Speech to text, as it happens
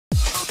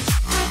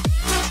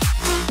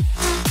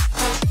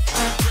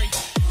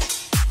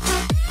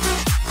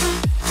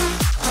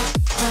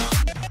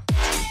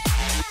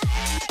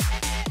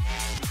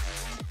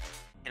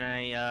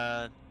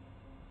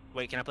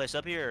Wait, can I play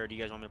sub here, or do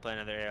you guys want me to play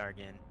another AR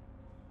again?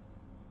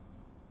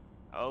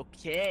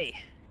 Okay.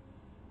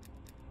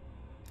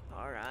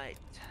 All right.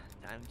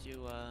 Time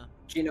to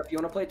Gino, if you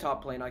want to play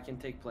top lane, I can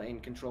take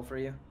plane control for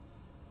you.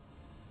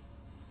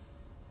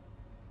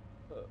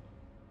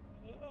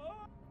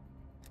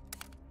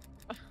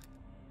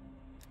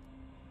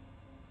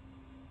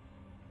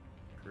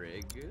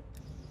 Craig,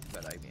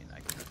 but I mean, I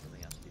can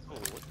definitely ask you. Oh,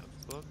 what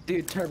the fuck?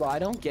 Dude, Turbo, I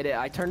don't get it.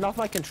 I turned off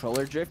my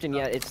controller drift, and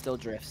yet it still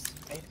drifts.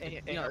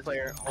 Hey,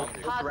 player, hold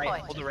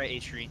the right A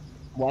screen.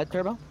 What,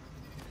 Turbo?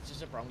 It's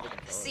just a problem with the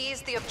controller.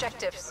 Seize the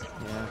objectives.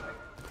 Yeah.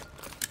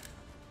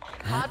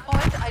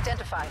 Hardpoint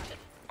identified.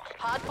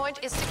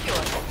 Hardpoint is secure.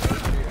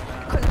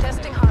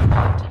 Contesting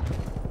hardpoint.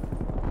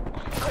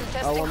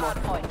 Contesting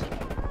hardpoint.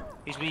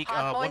 He's weak.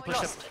 Hardpoint One push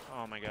up. lost.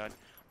 Oh my god.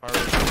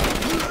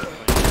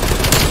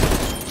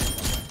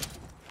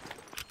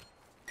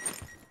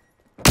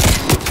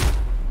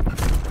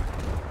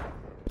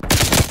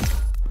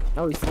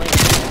 Oh, he's slain.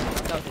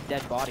 That was a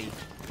dead body.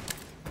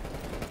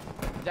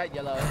 Is that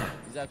yellow?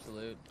 He's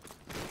absolute.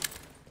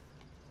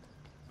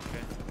 Okay.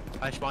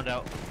 I spawned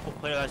out. Oh,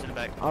 player that's in the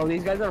back. Oh,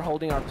 these guys are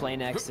holding our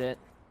plane exit.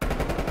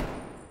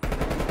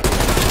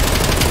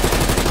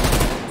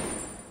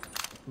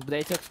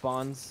 They took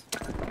spawns.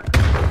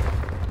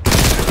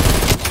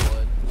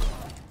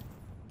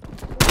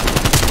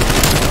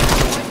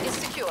 Hardpoint is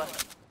secure.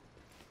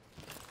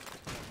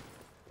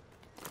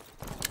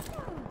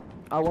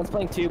 Oh, one's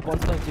playing tube,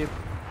 one's playing tube.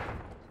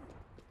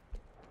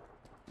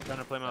 Trying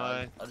to play my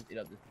life. I'll just eat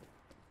up this.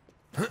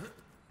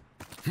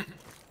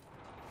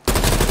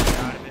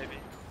 Got it, baby.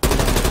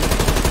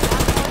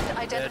 Hardpoint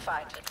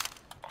identified.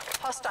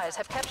 Hostiles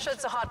have captured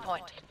the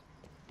hardpoint.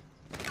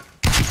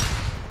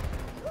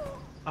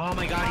 Oh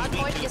my god,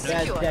 he's Hardpoint weak. is Dude.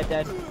 Dead, secure. dead,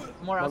 dead.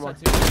 More One outside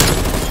too.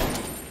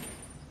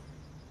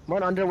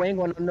 One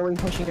underwing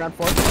pushing down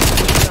fork.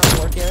 Pushing down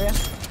fork area.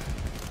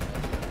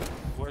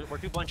 We're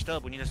too bunched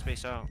up. We need to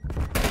space out. I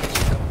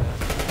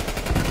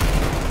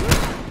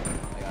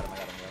got him,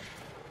 bro.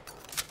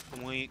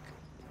 I'm weak.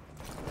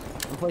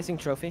 I'm placing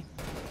trophy.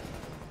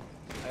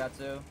 I got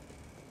two.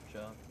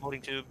 Sure.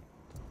 Holding tube.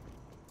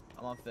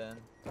 I'm on Finn.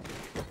 We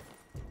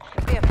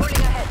are pulling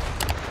ahead.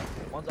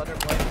 One's under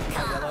plate.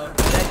 Yellow.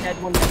 Dead, dead,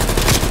 one dead.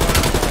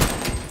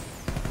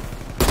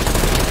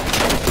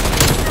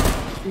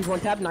 He's one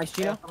tap, nice,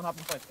 Gino. Someone hop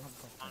in place.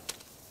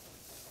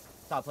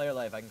 Top player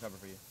life, I can cover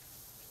for you.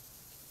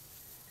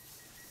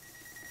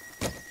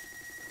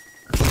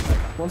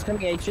 One's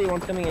coming A Street,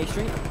 one's coming A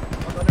Street.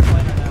 One's under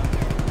plane right now.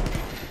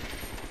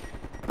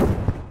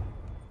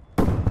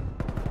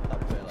 Top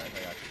player life, I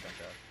got you.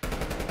 Punch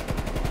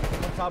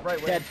out. Top right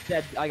wing. Dead,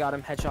 dead, I got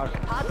him, headshot.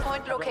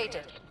 Hardpoint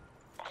located.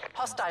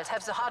 Hostiles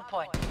have the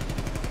hardpoint.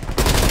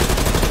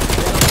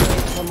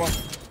 One more.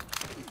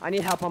 I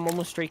need help, I'm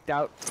almost streaked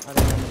out. I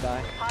don't want to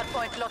die.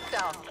 Hardpoint locked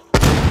down.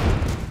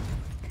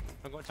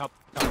 I'm going top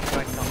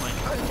line.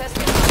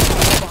 Contesting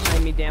hardpoint.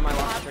 Behind me, damn, I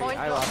lost Hardpoint streak.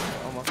 I lost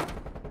it, almost.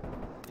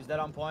 He's dead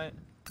on point.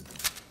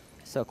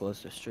 So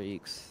close to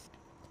streaks.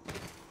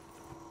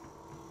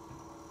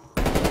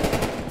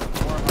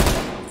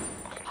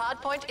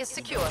 Hardpoint is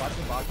secure. Watch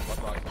the box, watch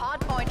the box.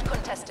 Hardpoint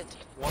contested.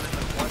 One in the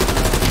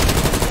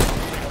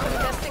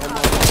Contesting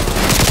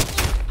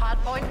hardpoint.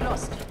 Hardpoint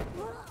lost.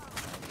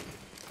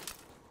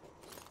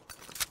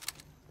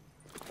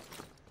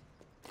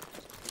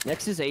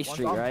 Next is A One's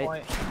Street, on right?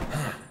 point.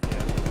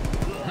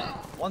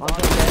 One's On on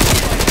point.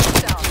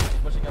 point. Down.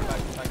 Pushing up back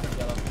to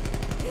yellow.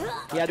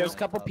 Yeah, there's a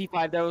couple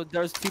P5.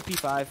 There's two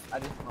P5. I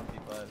just on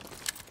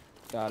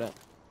P5. Got it.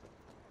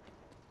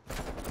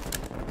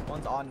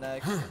 One's on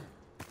next.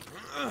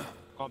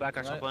 Going back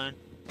on top lane.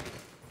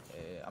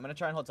 Yeah, I'm gonna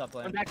try and hold top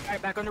lane.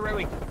 Back on the right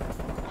wing.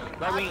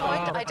 Right wing.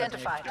 Hardpoint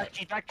identified.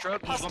 He's back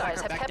truck. He's going Hostiles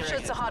have back there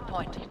captured the again.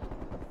 hardpoint.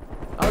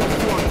 Oh,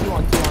 there's two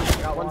on.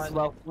 Got One's one.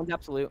 low. One's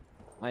absolute.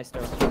 Nice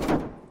throw.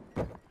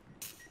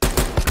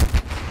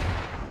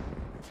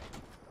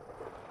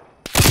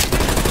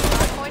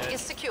 Hardpoint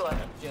is secure.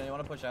 Gina, you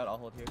wanna push out? I'll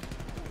hold here.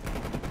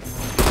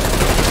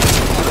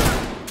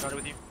 Started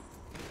with you.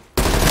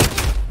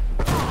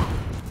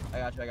 I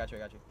got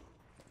you.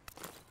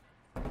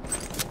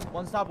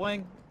 One stop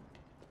wing.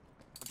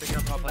 I'm picking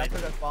up top lane. Back to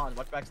the spawn.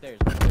 Watch backstairs.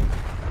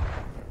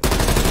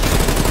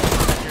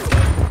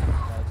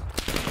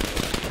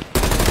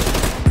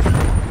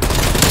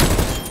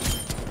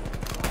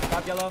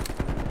 Top yellow.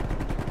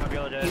 Top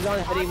yellow dead. He's on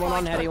heady, one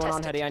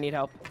on heady, I need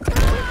help. We've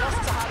lost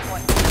the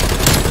hardpoint.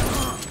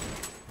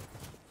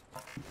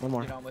 One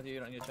more. You know I'm with you. You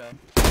don't need to chat.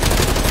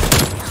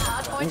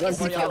 I'm Hardpoint going is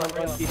P5, secure. I'm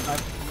going P5.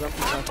 I'm going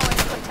P5. Hardpoint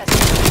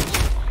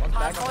contested. One's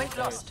back on Hardpoint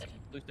blue lost. stairs.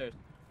 Blue stairs.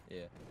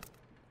 Yeah.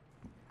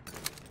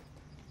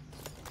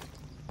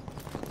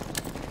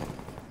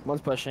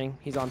 One's pushing.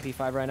 He's on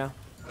P5 right now.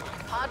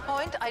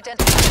 Hardpoint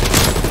identified.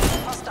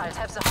 Hostiles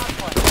have the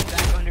hardpoint.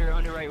 Back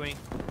under right wing.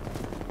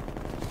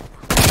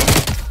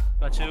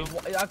 Got two.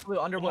 Absolute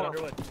underwood.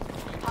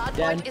 Hardpoint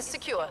Dead. is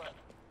secure.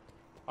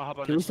 I'll hop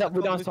on Can we this. stop?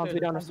 We down Blue spawn. stairs, We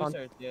down blue spawn.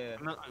 stairs, Yeah.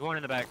 I'm going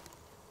in the back.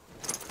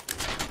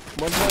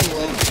 One's going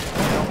wood.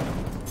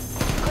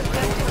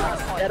 Contesting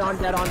hardpoint. Dead on.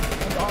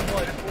 One's on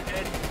wood.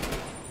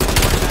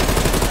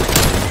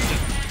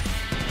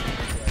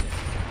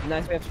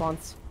 Nice, we have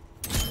spawns.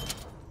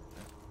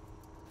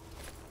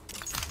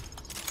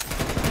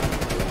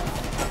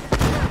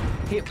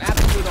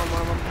 Absolute on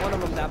one of them. One of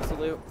them's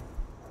absolute.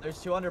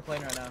 There's 2 under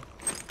plane right now.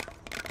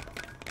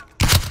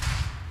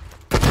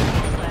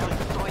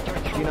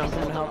 You know, I'm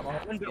gonna help.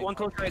 One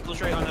close right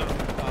on the.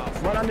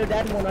 One under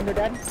dead, one under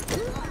dead.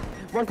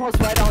 One close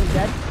right on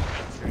dead.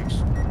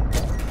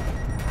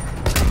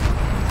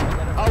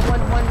 Oh,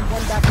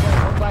 one back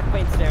plane, one black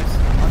plane stairs.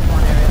 On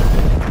spawn area.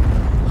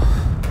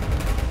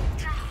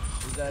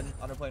 He's dead.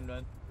 Under plane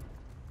dead.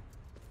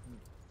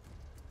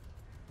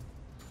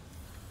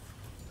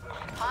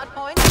 Hard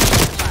point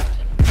identified.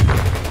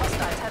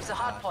 Hostiles have the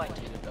hard point.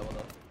 He just doubled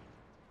up.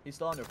 He's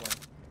still under plane.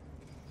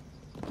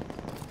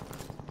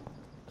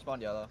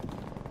 Spawned yellow.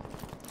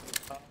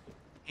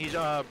 He's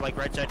like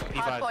right side P5.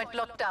 Hard point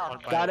locked down.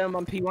 Got him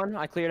on P1,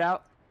 I cleared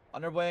out.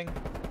 Under wing.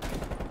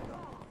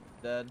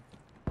 Dead.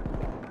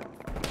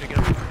 Pick it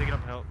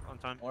up help on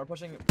time. We're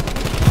pushing.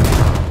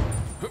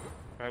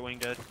 Right wing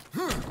dead.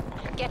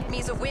 Get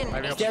me the win.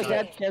 Right, Stairs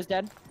dead, stairs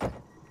dead.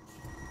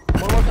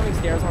 One more coming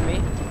stairs on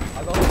me.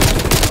 I'll go.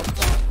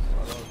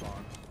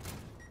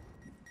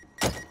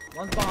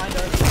 One's behind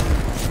us.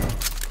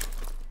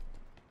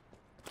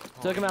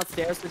 Took him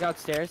outstairs, took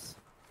outstairs.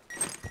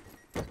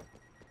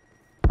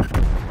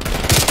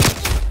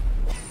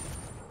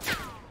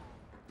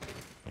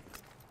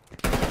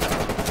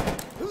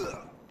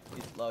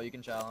 He's low, you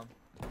can chow him.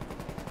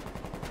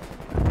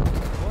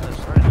 What is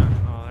right now?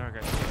 Oh, there we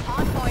go.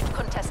 Hard point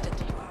contested.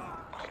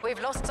 We've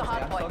lost the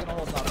hard I'm still point. gonna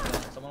hold top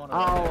plane. Someone wanna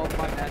Oh,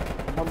 my bad.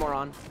 One more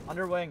on.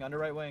 under wing, under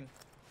right wing.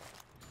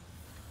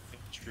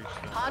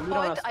 Hard We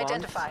don't have point spawns.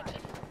 identified.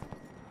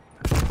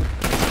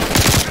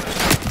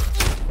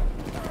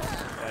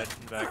 Dead.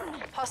 Back.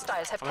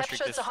 Hostiles have I'm gonna streak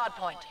captured this. the hard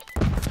point.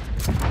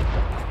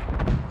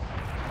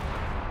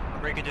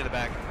 I'm breaking to the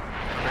back.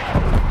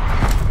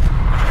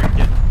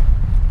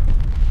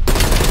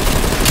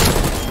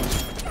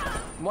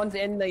 One's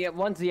in the,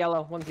 one's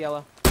yellow, one's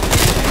yellow. In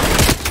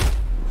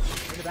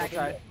the back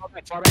side. Far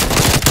back.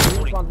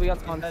 Spawns, we got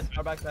spawns. Head,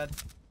 our back's head.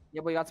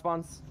 Yeah, we got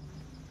spawns.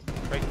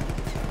 Right.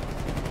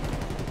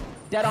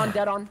 Dead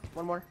on.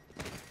 One more.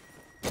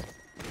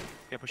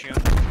 Yeah, pushing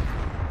up.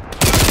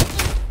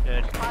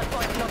 Dead. Hard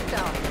point locked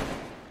down.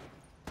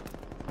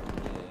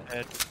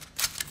 Dead.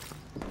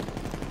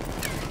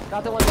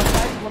 Got the one left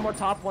side, one more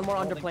top, one more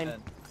under Holding plane.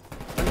 head.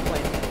 Under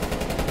plane.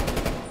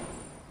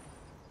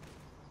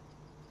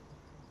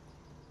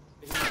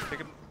 Pick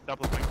him.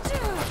 Double wing.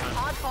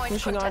 Hard point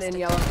Pushing on contested. in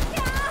yellow.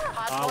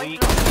 Hard Ah, point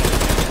weak. lost.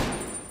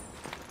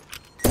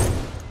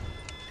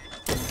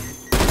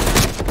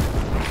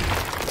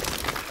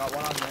 Got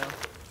one on there.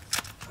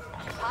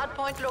 Hard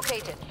point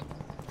located.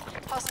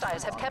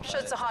 Hostiles have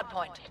captured the hard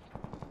point.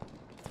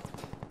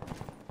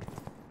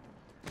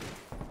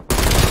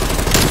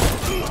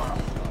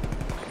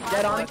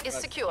 Dead on. Hard point is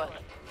secure.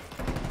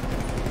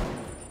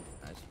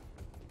 Nice.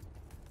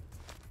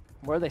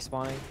 Where are they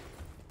spawning?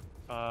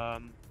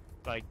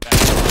 Like back.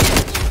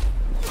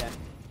 Yeah.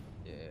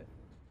 Yeah.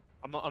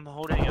 I'm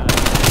holding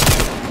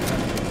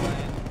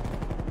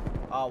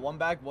One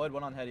back wood,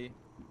 one on heady.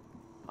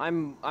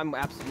 I'm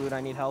absolute, I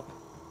need help.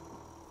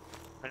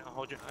 I know,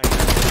 hold your.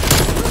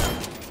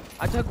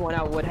 I took one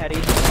out wood heady.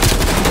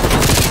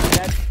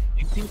 Dead.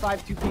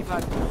 2P5,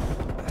 2P5.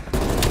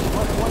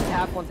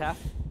 One's half.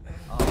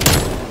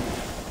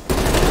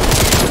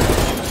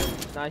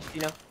 Nice,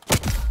 Gino.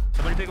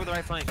 Somebody pick up the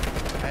right flank.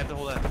 I have to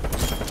hold that.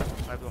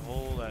 I have to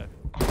hold that.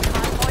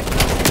 Hard point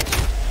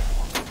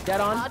located.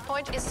 Dead on. Hard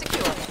point is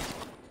secure.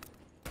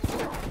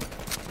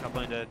 Top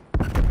lane dead.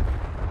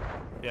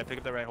 Yeah, pick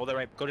up that right. Hold that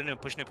right. Go to new.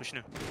 Push new.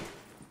 One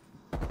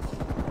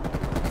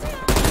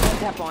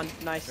tap on.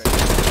 Nice.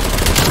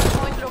 Hard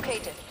point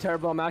located.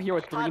 Turbo, I'm out here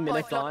with 3 Hard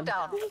minutes point on.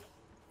 locked down.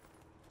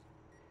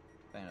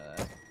 Fan of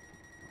that.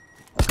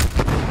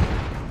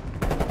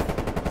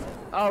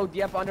 Oh,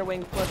 yep,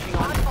 underwing pushing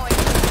Hard on. point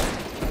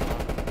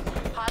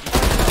contested. Hard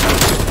point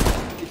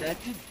located. Dude, that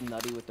dude's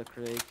nutty with the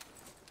Krieg.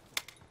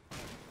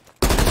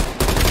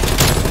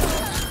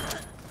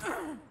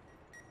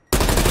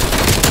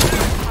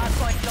 Hard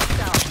point locked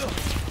down.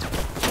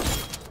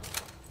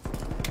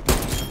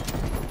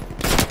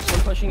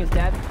 One pushing is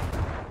dead.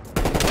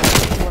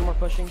 One more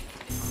pushing.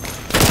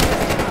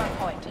 Hard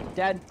point.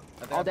 Dead.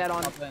 All dead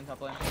on. Top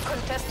lane.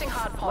 Contesting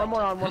hard point.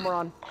 One more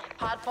on.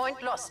 Hard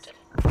point lost.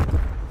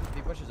 If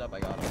he pushes up, I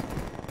got him.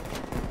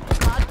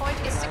 Hard point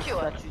is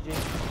secure. That's GG.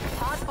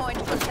 Hard point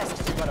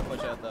contested. You gotta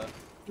push out though.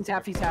 He's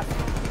half.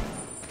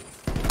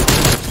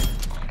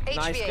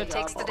 Nice, HVA good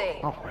takes job. the day.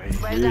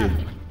 Alright. Well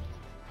done.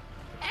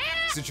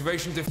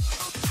 Situation